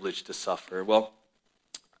and privilege to suffer? Well,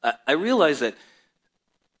 I realize that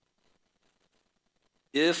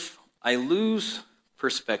if I lose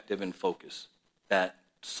perspective and focus, that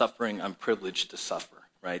suffering, I'm privileged to suffer,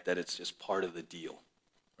 right? That it's just part of the deal,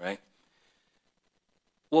 right?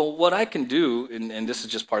 Well, what I can do, and this is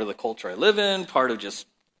just part of the culture I live in, part of just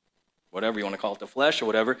whatever you want to call it, the flesh or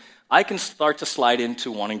whatever, I can start to slide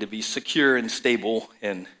into wanting to be secure and stable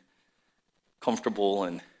and comfortable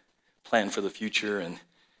and plan for the future and,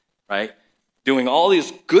 right? Doing all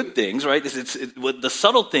these good things, right? The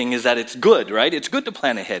subtle thing is that it's good, right? It's good to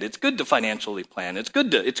plan ahead. It's good to financially plan. It's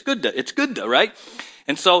good to, right?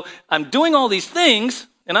 And so I'm doing all these things,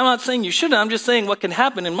 and I'm not saying you shouldn't. I'm just saying what can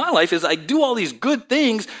happen in my life is I do all these good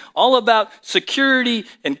things, all about security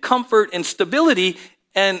and comfort and stability,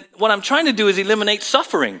 and what I'm trying to do is eliminate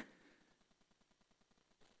suffering.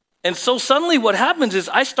 And so suddenly what happens is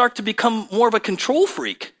I start to become more of a control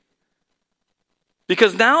freak.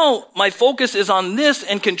 Because now my focus is on this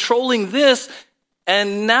and controlling this,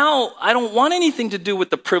 and now I don't want anything to do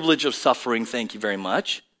with the privilege of suffering, thank you very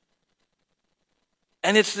much.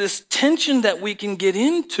 And it's this tension that we can get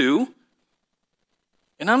into,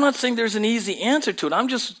 and I'm not saying there's an easy answer to it. I'm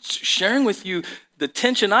just sharing with you the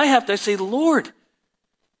tension I have to say, Lord,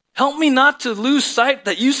 help me not to lose sight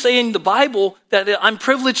that you say in the Bible that I'm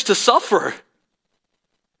privileged to suffer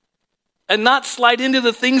and not slide into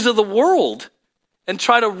the things of the world and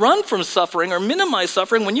try to run from suffering or minimize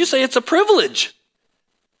suffering when you say it's a privilege.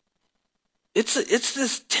 It's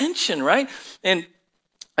this tension, right? And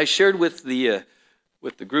I shared with the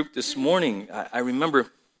group this morning. I remember,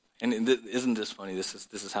 and isn't this funny? This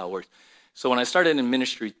is how it works. So when I started in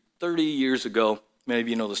ministry 30 years ago, many of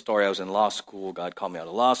you know the story. I was in law school. God called me out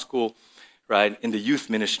of law school, right, in the youth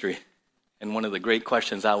ministry. And one of the great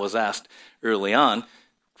questions I was asked early on,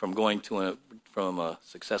 from going from a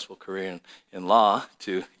successful career in law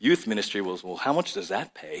to youth ministry, was, well, how much does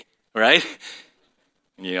that pay, right?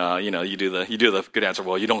 And you do the good answer.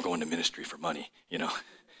 Well, you don't go into ministry for money,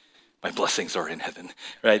 My blessings are in heaven,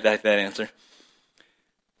 right? That answer.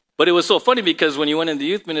 But it was so funny because when you went into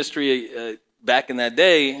youth ministry back in that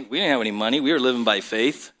day, we didn't have any money. We were living by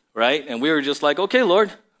faith, right? And we were just like, okay,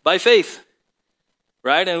 Lord, by faith,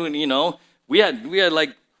 right? And we had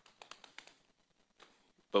like,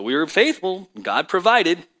 but we were faithful. God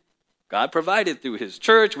provided. God provided through His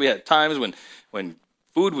church. We had times when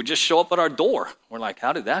food would just show up at our door. We're like,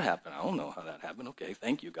 how did that happen? I don't know how that happened. Okay,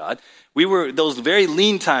 thank you, God. We were those very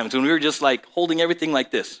lean times when we were just like holding everything like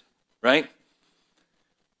this, right?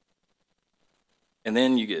 And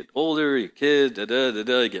then you get older, your kids,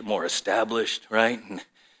 you get more established, right? And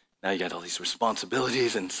now you got all these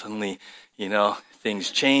responsibilities, and suddenly, things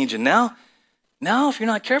change. And now, if you're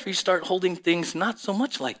not careful, you start holding things not so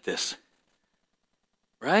much like this,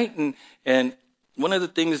 right? And one of the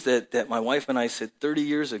things that my wife and I said 30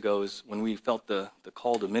 years ago is when we felt the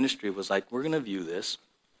call to ministry was like, we're going to view this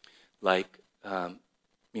like,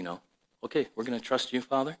 okay, we're going to trust you,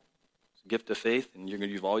 Father. It's a gift of faith, and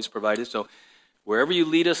you've always provided. So wherever you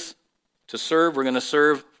lead us to serve, we're going to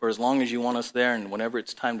serve for as long as you want us there. And whenever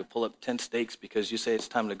it's time to pull up tent stakes because you say it's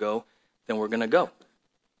time to go, then we're going to go.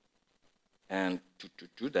 And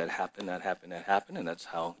that happened. And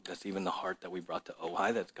that's even the heart that we brought to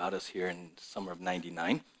Ojai that's got us here in the summer of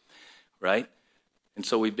 99, right? And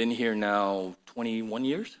so we've been here now 21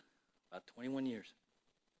 years, about 21 years.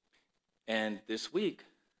 And this week,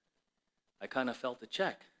 I kind of felt the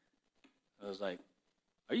check. I was like,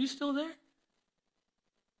 are you still there?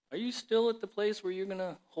 Are you still at the place where you're going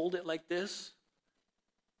to hold it like this?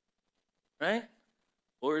 Right?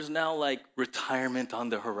 Or is now like retirement on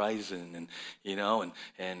the horizon,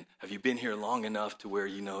 and have you been here long enough to where,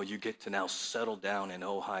 you get to now settle down in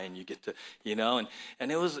Ojai and you get to,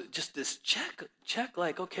 and it was just this check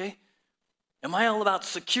like, okay, am I all about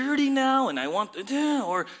security now and I want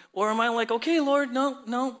to, or am I like, okay, Lord,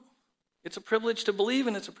 no, it's a privilege to believe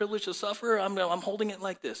and it's a privilege to suffer. I'm holding it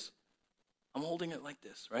like this. I'm holding it like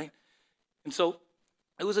this, right? And so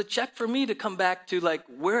it was a check for me to come back to like,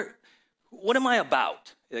 what am I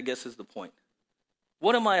about? I guess is the point.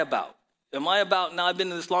 What am I about? Am I about, now I've been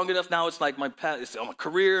in this long enough, now it's like my path, it's my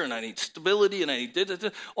career and I need stability and I need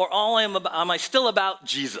this, or am I still about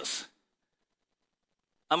Jesus?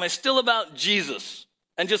 Am I still about Jesus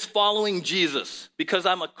and just following Jesus because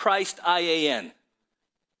I'm a Christ IAN?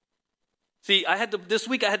 See, this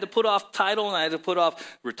week I had to put off title and I had to put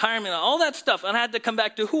off retirement and all that stuff, and I had to come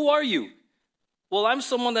back to, who are you? Well, I'm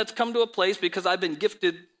someone that's come to a place because I've been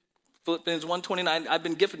gifted Philippians 1:29, I've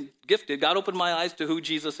been gifted. God opened my eyes to who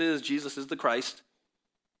Jesus is. Jesus is the Christ.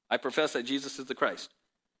 I profess that Jesus is the Christ.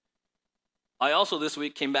 I also this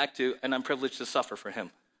week came back to, and I'm privileged to suffer for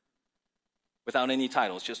him. Without any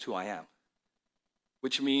titles, just who I am.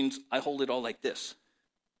 Which means I hold it all like this.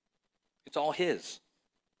 It's all his.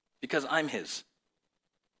 Because I'm his.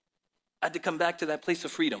 I had to come back to that place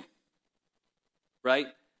of freedom. Right?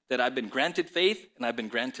 That I've been granted faith and I've been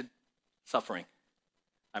granted suffering.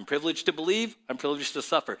 I'm privileged to believe. I'm privileged to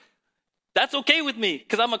suffer. That's okay with me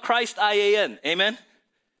because I'm a Christ IAN. Amen?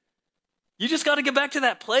 You just got to get back to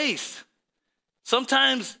that place.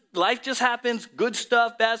 Sometimes life just happens, good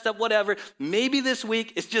stuff, bad stuff, whatever. Maybe this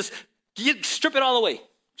week it's just strip it all away.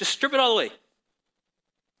 Just strip it all away.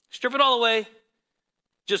 Strip it all away.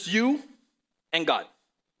 Just you and God.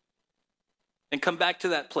 And come back to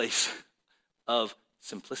that place of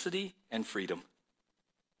simplicity and freedom.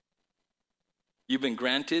 You've been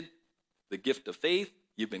granted the gift of faith.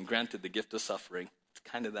 You've been granted the gift of suffering.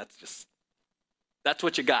 It's that's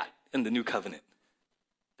what you got in the new covenant.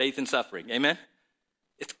 Faith and suffering. Amen?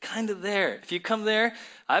 It's kind of there. If you come there,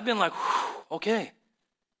 I've been like, okay.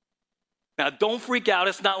 Now, don't freak out.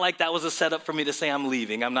 It's not like that was a setup for me to say I'm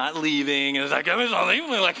leaving. I'm not leaving. And it's like, I'm not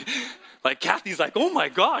leaving. Like Kathy's like, oh my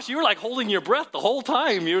gosh, you were like holding your breath the whole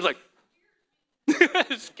time. You were like,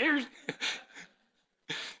 scared.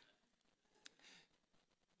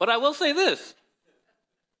 But I will say this.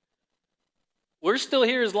 We're still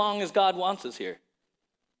here as long as God wants us here.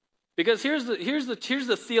 Because here's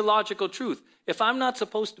the theological truth. If I'm not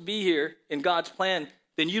supposed to be here in God's plan,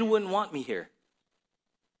 then you wouldn't want me here.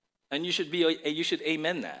 And you should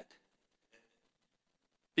amen that.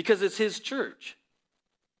 Because it's his church.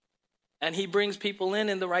 And he brings people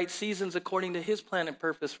in the right seasons according to his plan and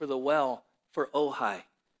purpose for for Ojai.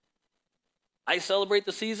 I celebrate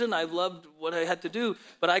the season. I loved what I had to do.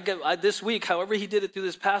 But this week, however he did it through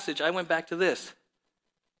this passage, I went back to this.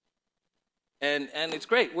 And it's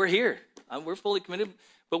great. We're here. We're fully committed.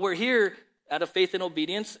 But we're here out of faith and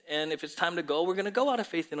obedience. And if it's time to go, we're going to go out of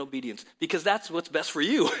faith and obedience. Because that's what's best for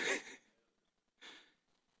you.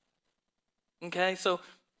 Okay, so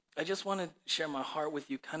I just want to share my heart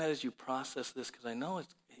with you kind of as you process this. Because I know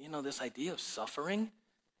it's, this idea of suffering.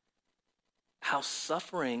 How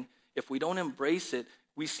suffering, if we don't embrace it,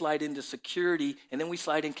 we slide into security. And then we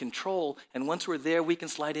slide in control. And once we're there, we can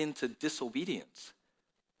slide into disobedience.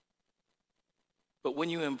 But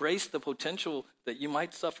when you embrace the potential that you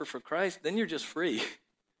might suffer for Christ, then you're just free.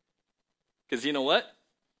 Because you know what?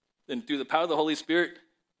 Then through the power of the Holy Spirit,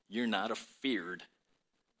 you're not feared.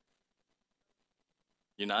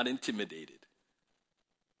 You're not intimidated.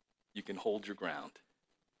 You can hold your ground.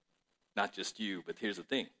 Not just you, but here's the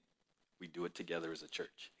thing. We do it together as a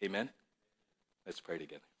church. Amen? Let's pray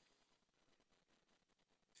together.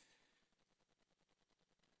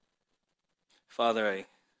 Father,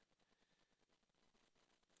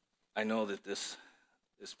 I know that this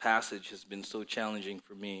passage has been so challenging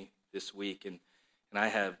for me this week, and I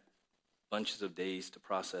have bunches of days to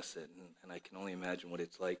process it, and I can only imagine what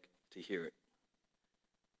it's like to hear it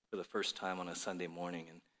for the first time on a Sunday morning,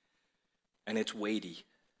 and it's weighty.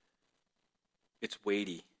 It's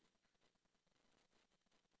weighty.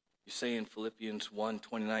 You say in Philippians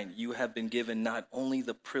 1:29, you have been given not only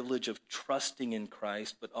the privilege of trusting in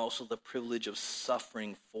Christ, but also the privilege of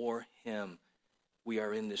suffering for him. We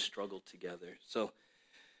are in this struggle together. So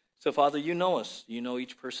Father, you know us. You know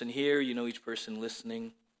each person here. You know each person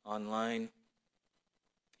listening online.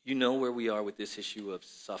 You know where we are with this issue of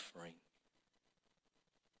suffering.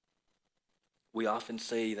 We often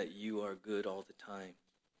say that you are good all the time.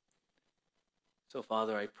 So,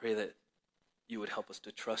 Father, I pray that you would help us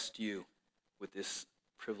to trust you with this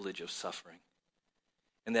privilege of suffering.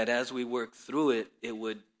 And that as we work through it, it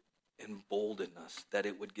would embolden us, that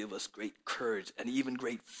it would give us great courage and even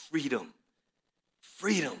great freedom.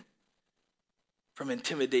 Freedom from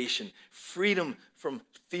intimidation, freedom from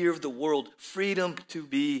fear of the world, freedom to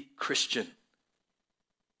be Christian,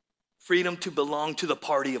 freedom to belong to the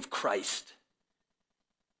party of Christ,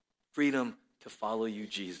 freedom to follow you,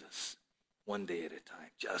 Jesus, one day at a time,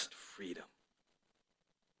 just freedom.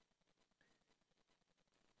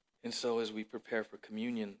 And so as we prepare for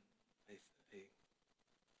communion,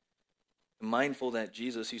 I'm mindful that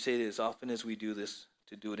Jesus, you say that as often as we do this,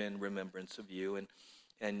 to do it in remembrance of you.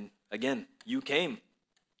 And again, you came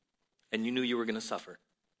and you knew you were going to suffer.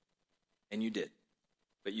 And you did.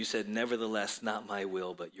 But you said, nevertheless, not my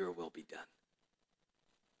will, but your will be done.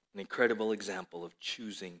 An incredible example of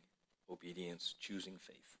choosing obedience, choosing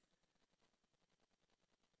faith.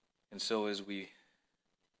 And so as we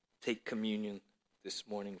take communion this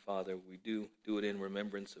morning, Father, we do it in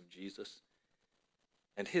remembrance of Jesus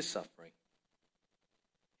and his suffering,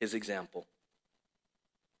 his example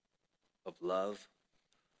of love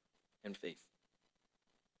and faith.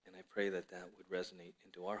 And I pray that that would resonate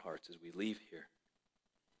into our hearts as we leave here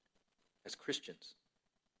as Christians,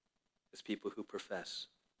 as people who profess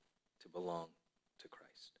to belong to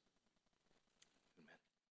Christ. Amen.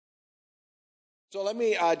 So let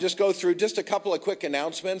me just go through just a couple of quick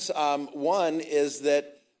announcements. One is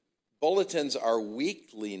that bulletins are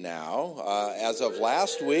weekly now. As of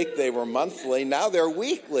last week, they were monthly. Now they're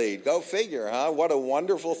weekly. Go figure, huh? What a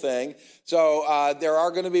wonderful thing. So there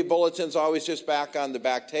are going to be bulletins always just back on the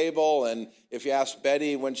back table. And if you ask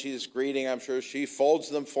Betty when she's greeting, I'm sure she folds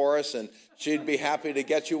them for us, and she'd be happy to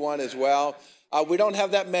get you one as well. We don't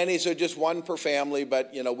have that many, so just one per family,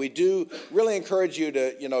 but, we do really encourage you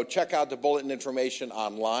to, check out the bulletin information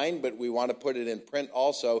online, but we want to put it in print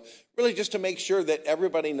also, really just to make sure that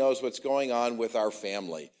everybody knows what's going on with our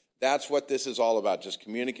family. That's what this is all about, just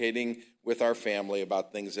communicating with our family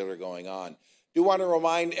about things that are going on. Do want to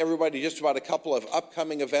remind everybody just about a couple of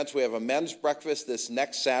upcoming events. We have a men's breakfast this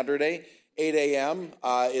next Saturday, 8 a.m.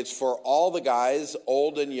 It's for all the guys,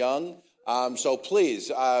 old and young. So please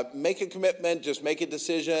make a commitment, just make a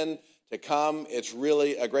decision to come. It's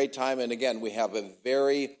really a great time. And again, we have a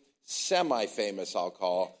very semi-famous, I'll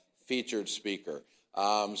call, featured speaker.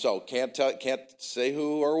 So can't say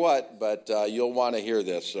who or what, but you'll want to hear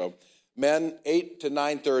this. So men, 8 to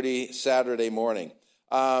 9:30 Saturday morning.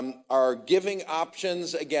 Our giving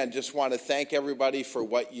options, again, just want to thank everybody for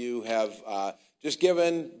what you have just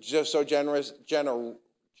given, just so generously.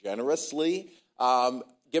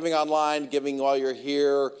 Giving online, giving while you're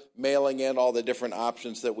here, mailing in, all the different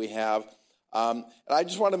options that we have. And I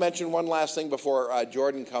just want to mention one last thing before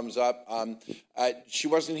Jordan comes up. She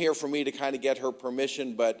wasn't here for me to kind of get her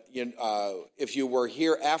permission, but if you were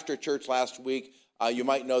here after church last week, you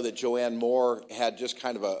might know that Joanne Moore had just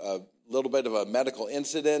kind of a little bit of a medical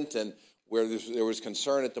incident, and where there was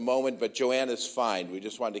concern at the moment, but Joanne is fine. We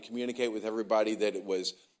just wanted to communicate with everybody that it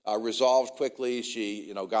was resolved quickly.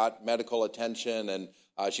 She, got medical attention, and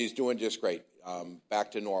she's doing just great,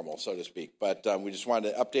 back to normal, so to speak. But we just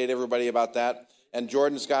wanted to update everybody about that. And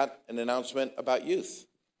Jordan's got an announcement about youth.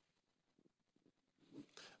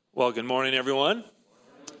 Well, good morning, everyone.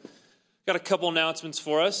 Got a couple announcements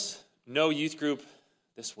for us. No youth group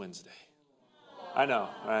this Wednesday. I know,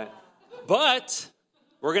 right? But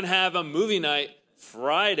we're going to have a movie night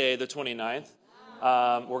Friday the 29th.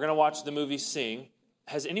 We're going to watch the movie Sing.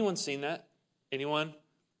 Has anyone seen that? Anyone?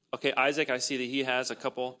 Okay, Isaac, I see that he has a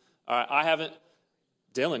couple. All right, I haven't.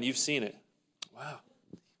 Dylan, you've seen it. Wow.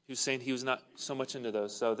 He was saying he was not so much into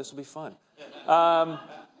those, so this will be fun.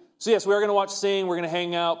 So yes, we are going to watch Sing. We're going to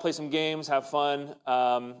hang out, play some games, have fun.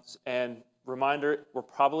 And reminder, we're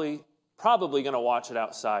probably going to watch it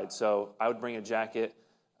outside. So I would bring a jacket.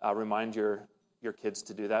 Remind your kids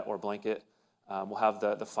to do that, or blanket. We'll have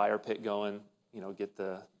the fire pit going, get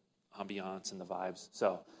the ambiance and the vibes.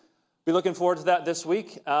 So be looking forward to that this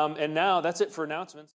week. And now that's it for announcements.